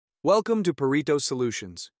Welcome to Peritos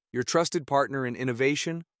Solutions, your trusted partner in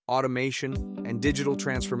innovation, automation, and digital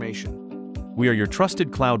transformation. We are your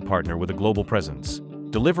trusted cloud partner with a global presence,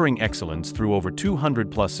 delivering excellence through over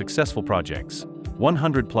 200-plus successful projects,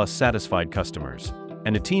 100-plus satisfied customers,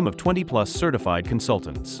 and a team of 20-plus certified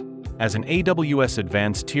consultants. As an AWS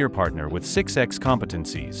Advanced Tier partner with 6x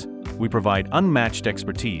competencies, we provide unmatched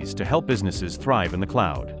expertise to help businesses thrive in the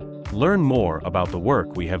cloud. Learn more about the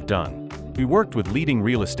work we have done. We worked with leading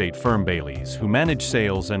real estate firm Bayleys, who manage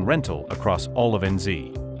sales and rental across all of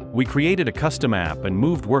NZ. We created a custom app and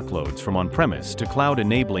moved workloads from on-premise to cloud,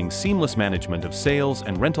 enabling seamless management of sales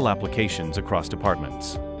and rental applications across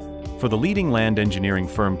departments. For the leading land engineering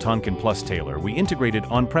firm Tonkin Taylor, we integrated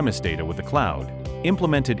on-premise data with the cloud,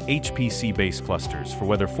 implemented HPC-based clusters for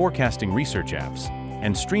weather forecasting research apps,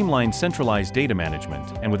 and streamlined centralized data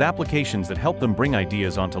management, and with applications that help them bring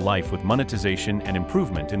ideas onto life with monetization and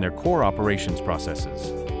improvement in their core operations processes.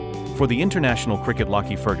 For the international cricket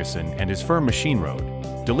Lockie Ferguson and his firm Machine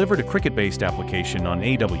Road, delivered a cricket-based application on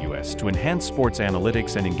AWS to enhance sports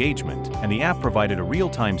analytics and engagement, and the app provided a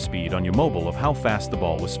real-time speed on your mobile of how fast the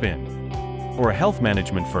ball was spin. For a health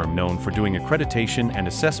management firm known for doing accreditation and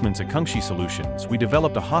assessments, Ekanshi Solutions, we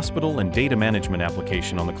developed a hospital and data management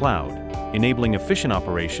application on the cloud, enabling efficient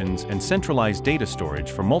operations and centralized data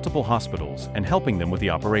storage for multiple hospitals and helping them with the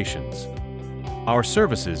operations. Our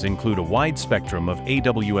services include a wide spectrum of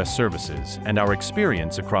AWS services and our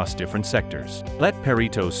experience across different sectors. Let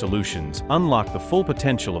Peritos Solutions unlock the full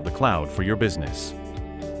potential of the cloud for your business.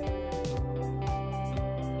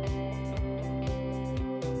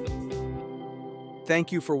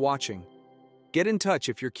 Thank you for watching. Get in touch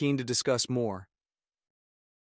if you're keen to discuss more.